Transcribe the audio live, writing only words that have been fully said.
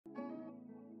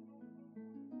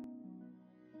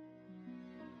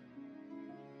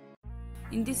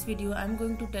In this video I'm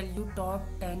going to tell you top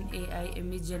 10 AI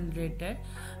image generator.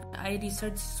 I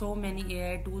researched so many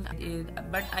AI tools,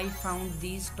 but I found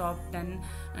these top 10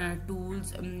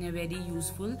 tools very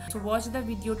useful. So watch the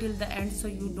video till the end so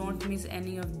you don't miss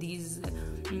any of these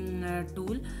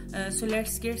tools. So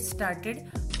let's get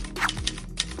started.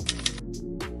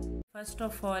 First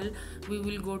of all, we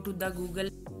will go to the Google.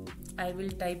 I will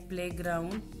type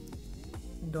playground.ai.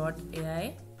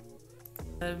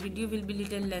 Video will be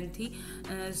little lengthy,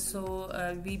 so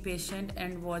be patient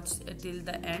and watch till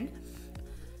the end.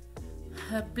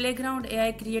 Playground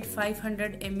AI create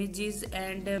 500 images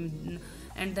and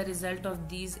the result of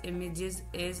these images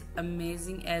is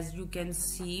amazing. As you can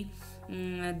see,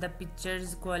 the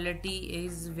pictures quality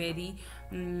is very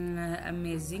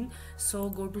amazing. So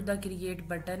go to the create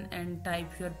button and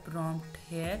type your prompt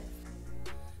here.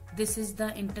 This is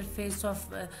the interface of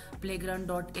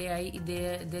playground.ai.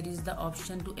 There is the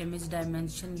option to image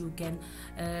dimension. You can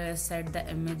set the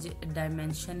image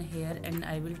dimension here, and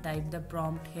I will type the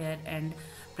prompt here and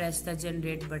press the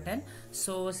generate button.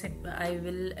 So I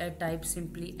will type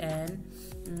simply an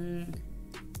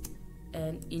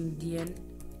Indian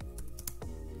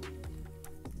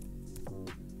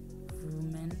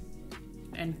woman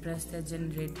and press the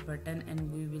generate button, and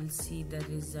we will see the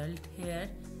result here.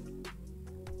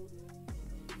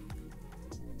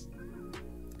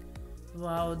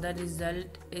 Wow, the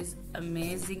result is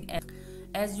amazing.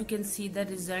 As you can see, the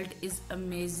result is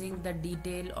amazing. The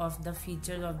detail of the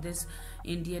features of this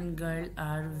Indian girl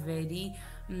are very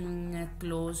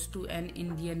close to an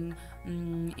Indian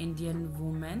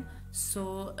woman.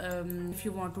 So if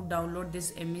you want to download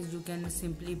this image, you can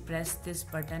simply press this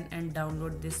button and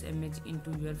download this image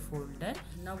into your folder.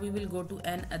 Now we will go to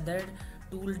another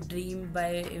tool,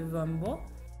 DreamBywombo.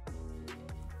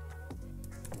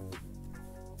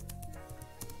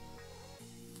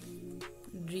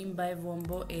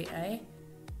 DreamBywombo AI.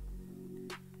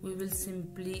 We will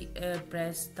simply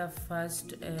press the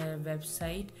first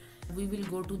website. We will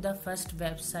go to the first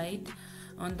website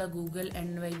on the Google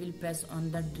and I will press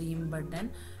on the dream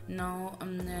button. Now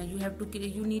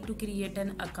you need to create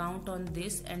an account on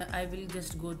this, and I will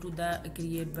just go to the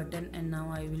create button, and now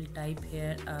I will type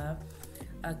here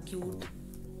a cute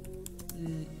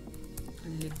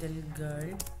little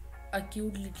girl. A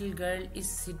cute little girl is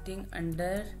sitting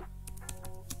under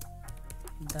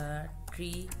the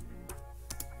tree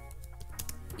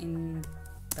in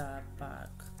the park.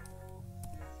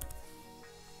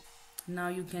 Now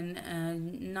you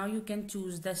can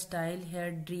choose the style here,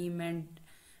 dream and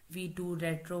V2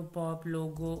 retro pop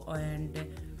logo, and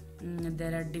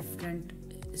there are different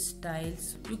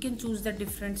styles. You can choose the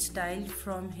different style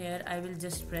from here. I will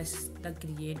just press the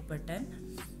create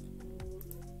button.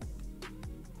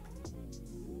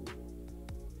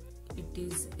 It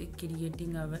is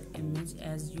creating our image.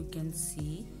 As you can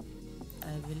see,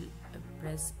 I will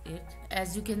press it.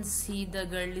 As you can see, the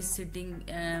girl is sitting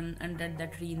under the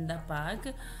tree in the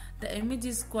park. The image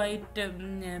is quite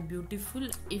beautiful.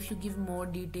 If you give more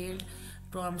detailed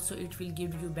prompts, so it will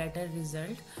give you better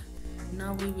result.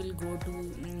 Now we will go to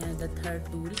the third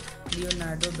tool,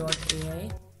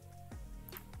 Leonardo.ai.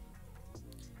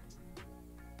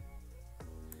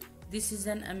 This is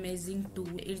an amazing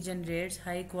tool. It generates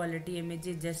high quality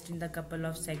images just in the couple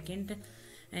of seconds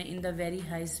in the very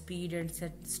high speed and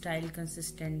style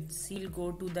consistency. We'll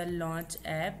go to the launch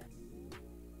app.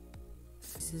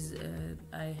 This is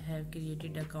I have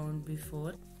created account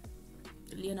before.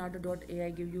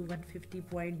 Leonardo.ai give you 150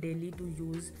 point daily to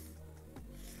use.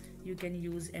 You can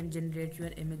use and generate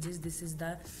your images. This is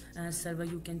the server.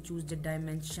 You can choose the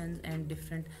dimensions and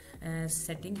different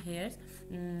setting here.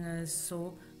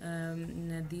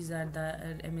 These are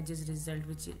the images result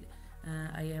which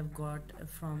I have got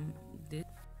from this.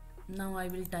 Now I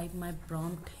will type my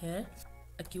prompt here.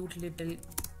 A cute little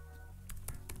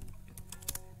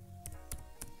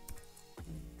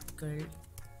girl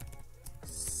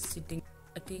sitting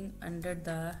under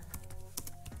the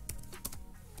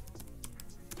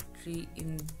tree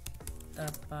in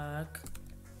the park.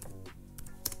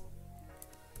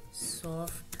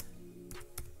 Soft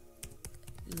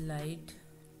light,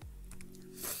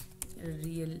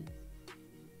 realistic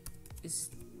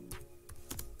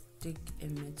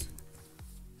image.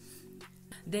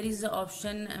 There is an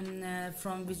option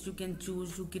from which you can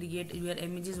choose to create your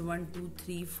images 1, 2,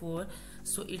 3, 4.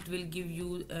 So it will give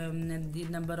you the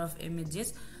number of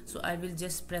images. So I will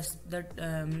just press the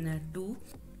 2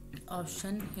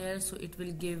 option here. So it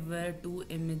will give 2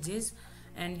 images,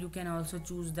 and you can also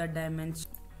choose the dimension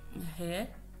here.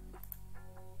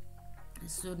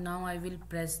 So now I will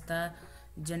press the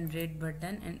generate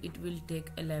button, and it will take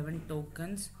 11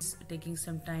 tokens. It's taking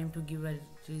some time to give a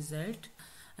result.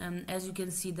 As you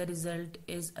can see, the result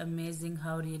is amazing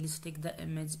how realistic the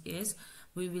image is.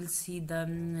 We will see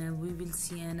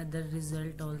another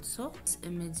result also. This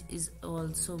image is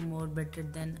also more better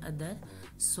than other,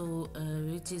 so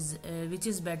which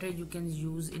is better you can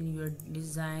use in your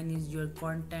design, is your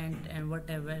content, and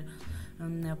whatever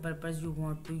purpose you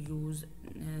want to use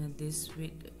this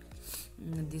with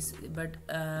this. But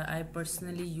I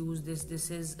personally use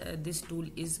this tool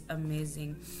is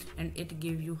amazing, and it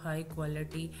give you high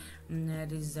quality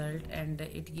result, and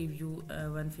it give you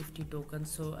 150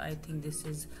 tokens. So I think this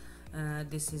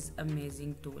is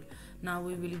amazing tool. Now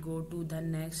we will go to the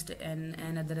next and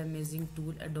another amazing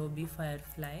tool,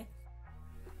 AdobeFirefly.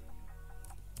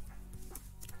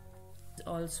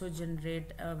 Also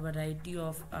generate a variety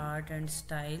of art and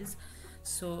styles,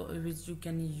 so which you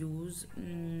can use.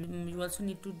 You also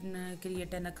need to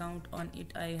create an account on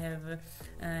it. I have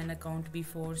an account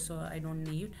before, so I don't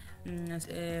need.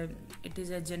 It is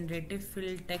a generative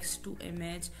fill, text to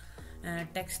image,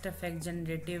 text effect,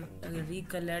 generative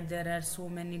recolor. There are so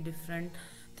many different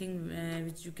things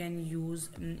which you can use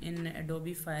in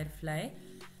AdobeFirefly.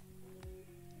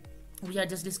 We are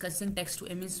just discussing text to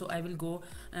image, so I will go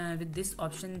with this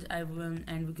option.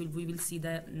 And we will see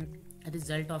the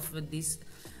result of this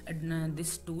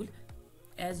tool.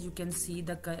 As you can see,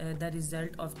 the result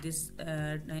of this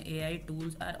AI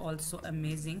tools are also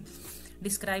amazing.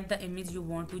 Describe the image you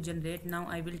want to generate. Now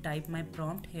I will type my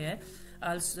prompt here.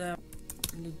 Also,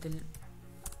 little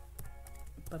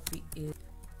puppy is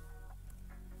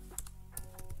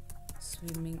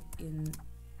swimming in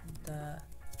the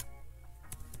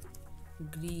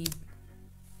green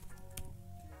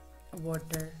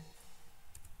water,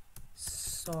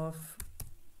 soft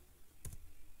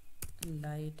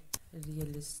light,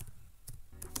 realistic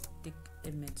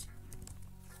image.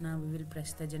 Now we will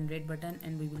press the generate button,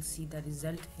 and we will see the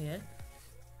result here.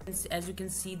 As you can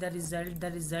see, the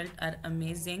result are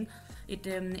amazing.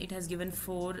 It has given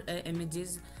 4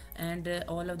 images, and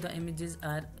all of the images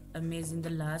are amazing.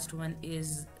 The last one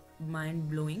is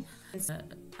mind-blowing.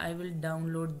 I will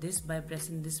download this by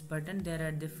pressing this button. There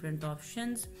are different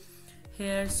options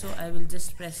here, so I will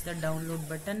just press the download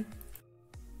button.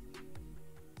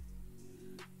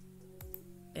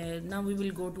 Now we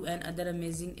will go to another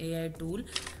amazing AI tool,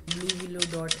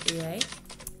 Bluewillow.ai.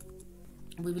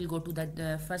 We will go to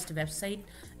that first website,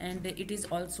 and it is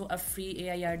also a free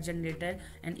AI art generator,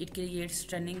 and it creates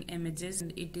stunning images,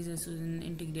 and it is also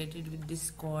integrated with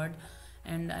Discord.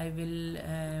 And I will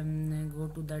go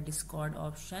to the Discord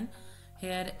option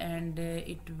here, and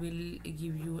it will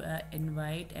give you an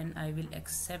invite, and I will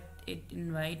accept it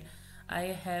invite. I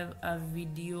have a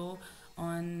video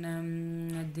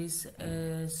on this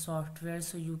software,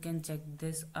 so you can check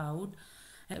this out.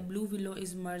 Bluewillow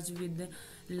is merged with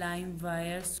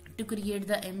LimeWire. To create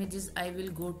the images, I will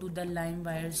go to the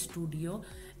LimeWire studio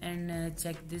and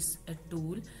check this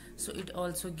tool. So it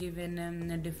also given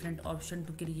a different option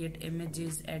to create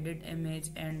images, edit image,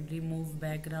 and remove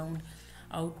background,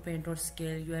 outpaint or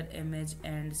scale your image,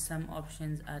 and some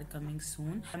options are coming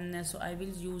soon. So I will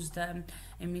use the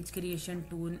image creation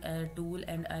tool,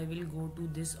 and I will go to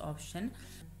this option.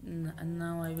 And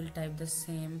now I will type the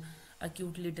same. A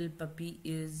cute little puppy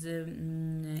is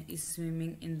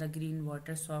swimming in the green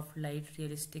water, soft light,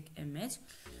 realistic image.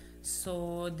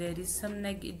 So there is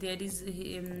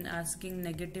asking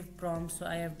negative prompt, so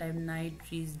I have typed night,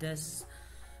 trees, dust.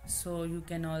 So you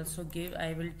can also give.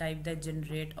 I will type the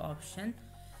generate option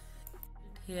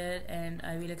here, and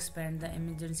I will expand the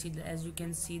image and see. As you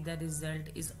can see, the result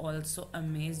is also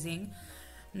amazing.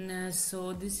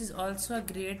 So this is also a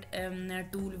great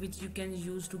tool which you can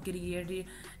use to create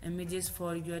images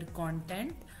for your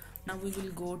content. Now we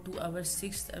will go to our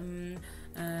sixth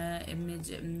image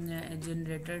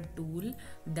generator tool,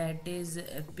 that is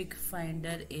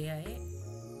Picfinder AI.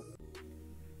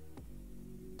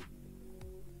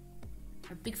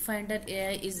 Picfinder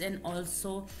AI is an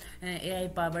also AI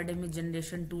powered image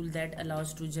generation tool that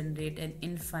allows to generate an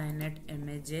infinite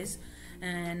images,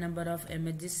 number of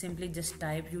images. Simply just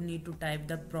type. You need to type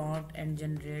the prompt and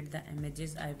generate the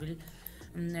images. I will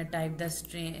type the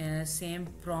same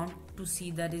prompt to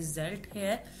see the result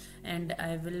here, and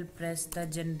I will press the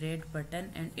generate button,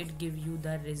 and it give you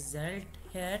the result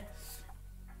here.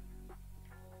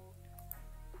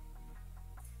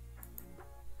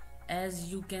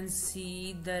 As you can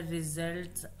see, the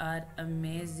results are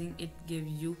amazing. It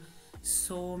gives you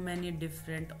so many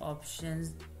different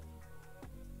options.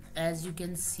 As you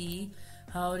can see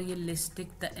how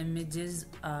realistic the images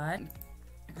are.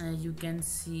 You can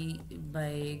see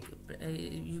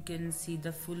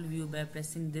the full view by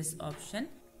pressing this option,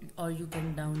 or you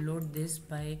can download this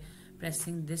by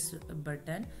pressing this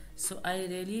button. So I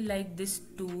really like this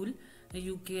tool.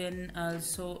 You can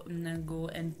also go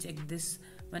and check this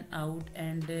one out,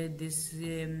 and this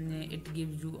it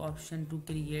gives you option to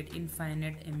create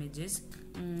infinite images.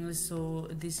 So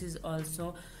this is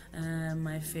also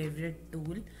my favorite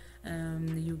tool.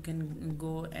 You can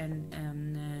go and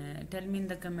tell me in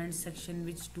the comment section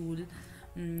which tool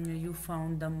you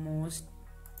found the most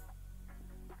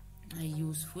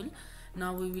useful.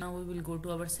 Now we will go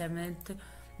to our seventh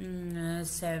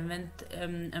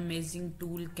amazing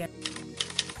tool,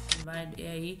 Canva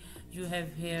AI. You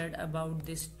have heard about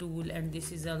this tool, and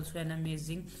this is also an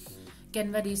amazing.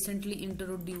 Canva recently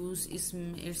introduced its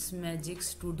Magic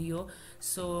Studio,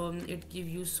 so it gives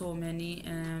you so many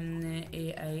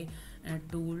AI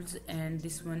tools, and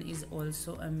this one is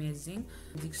also amazing.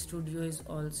 Magic Studio is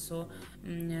also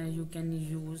you can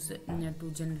use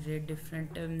to generate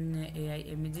different AI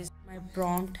images. My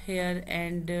prompt here,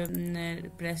 and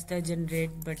press the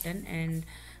generate button, and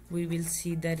we will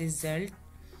see the result.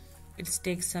 It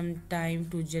takes some time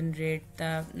to generate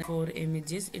the 4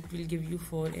 images. It will give you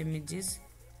 4 images.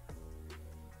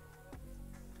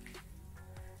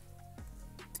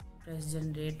 Press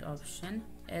generate option.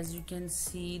 As you can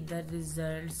see, the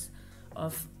results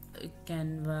of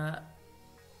Canva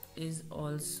is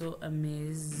also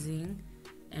amazing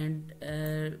and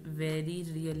very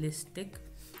realistic.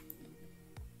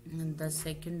 And the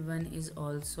second one is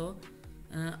also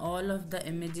all of the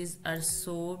images are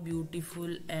so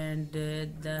beautiful, and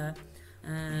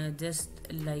just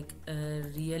like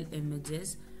real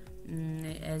images.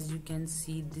 As you can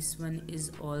see, this one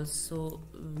is also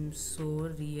so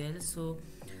real. So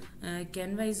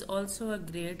Canva is also a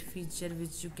great feature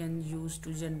which you can use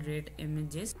to generate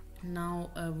images. Now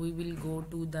we will go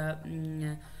to the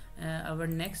our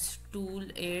next tool,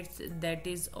 8th, that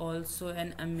is also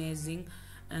an amazing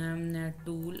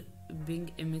tool,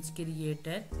 Bing Image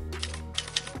Creator.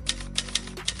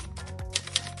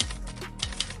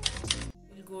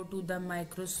 We'll go to the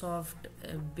Microsoft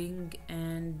Bing,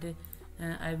 and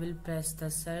I will press the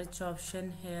search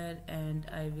option here, and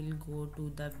I will go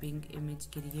to the Bing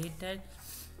Image Creator,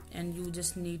 and you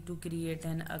just need to create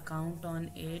an account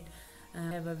on it.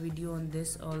 I have a video on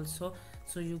this also,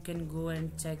 so you can go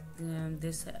and check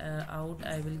this out.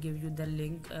 I will give you the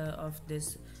link of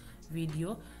this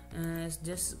video.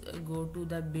 Just go to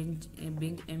the Bing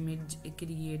Image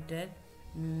Creator,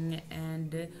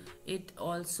 and it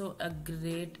also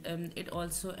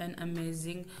an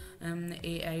amazing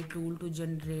AI tool to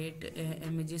generate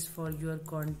images for your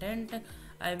content.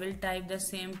 I will type the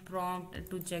same prompt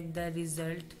to check the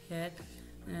result here.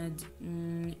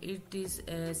 It is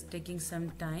taking some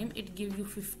time. It gives you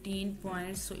 15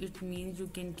 points, so it means you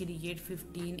can create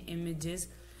 15 images.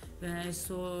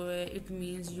 So it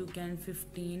means you can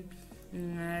 15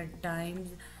 times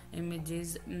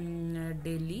images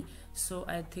daily. So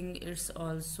I think it's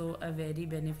also a very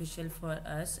beneficial for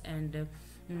us, and a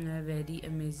very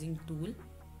amazing tool.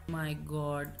 My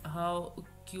god, how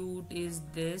cute is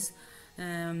this!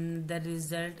 The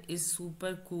result is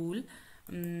super cool.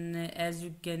 As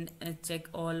you can check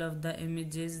all of the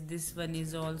images, this one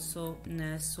is also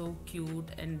so cute,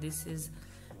 and this is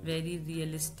very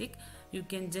realistic. You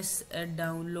can just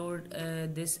download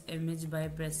this image by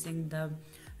pressing the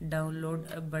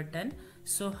download button.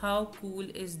 So how cool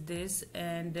is this?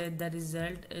 And the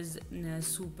result is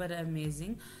super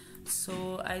amazing.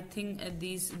 So I think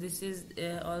this is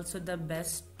also the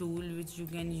best tool which you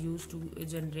can use to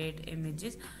generate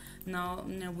images. Now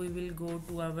we will go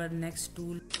to our next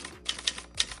tool,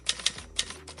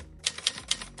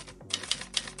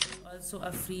 also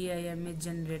a free image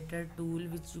generator tool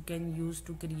which you can use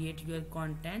to create your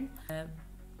content.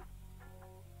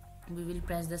 We will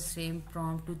press the same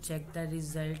prompt to check the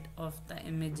result of the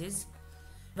images.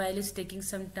 While it's taking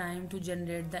some time to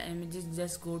generate the images,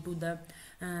 just go to the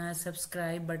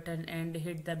subscribe button and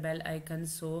hit the bell icon,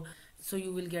 so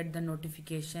you will get the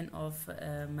notification of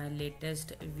my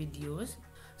latest videos.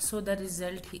 So the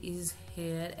result is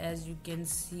here. As you can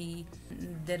see,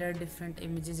 there are different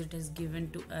images it has given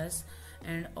to us,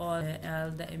 and all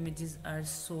the images are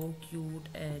so cute,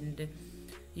 and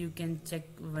you can check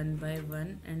one by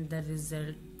one, and the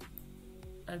result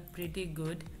are pretty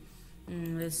good.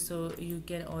 So you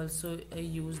can also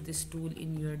use this tool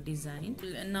in your design.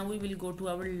 And now we will go to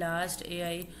our last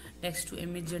AI text to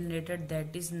image generator,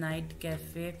 that is Night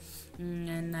Cafe.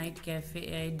 Night Cafe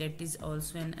AI, that is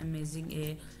also an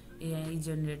amazing AI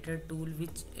generator tool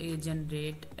which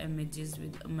generate images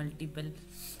with multiple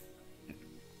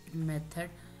method,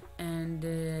 and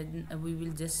we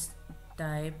will just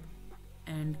type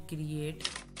and create.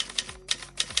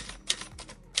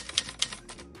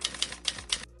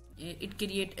 It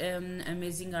create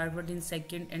amazing artwork in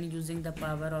second and using the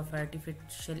power of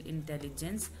artificial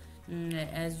intelligence.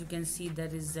 As you can see, the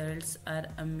results are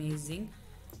amazing.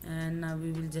 And now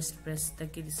we will just press the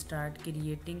start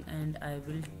creating, and I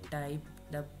will type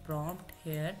the prompt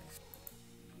here.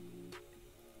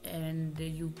 And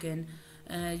you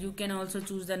can also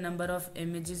choose the number of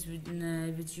images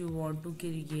which you want to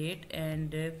create.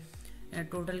 And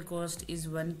total cost is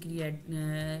one credit,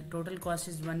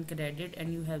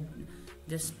 and you have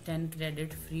just 10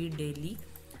 credit free daily.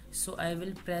 So I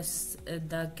will press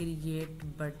the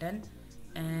create button,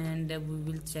 and we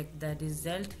will check the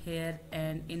result here,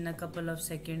 and in a couple of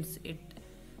seconds it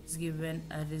is given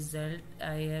a result.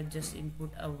 I have just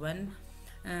input a one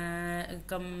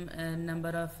number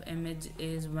of image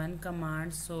is one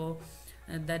command. So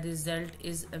the result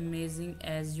is amazing,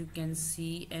 as you can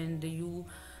see. And you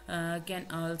can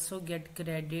also get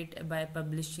credit by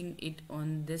publishing it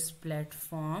on this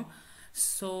platform.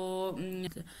 So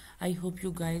I hope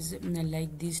you guys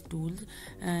like these tools.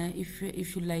 If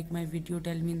you like my video,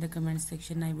 tell me in the comment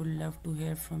section. I would love to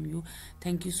hear from you.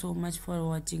 Thank you so much for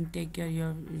watching. Take care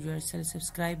of yourself,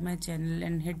 subscribe my channel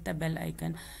and hit the bell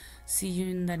icon. See you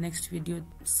in the next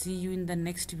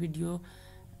video.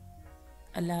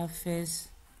 Allah Hafiz.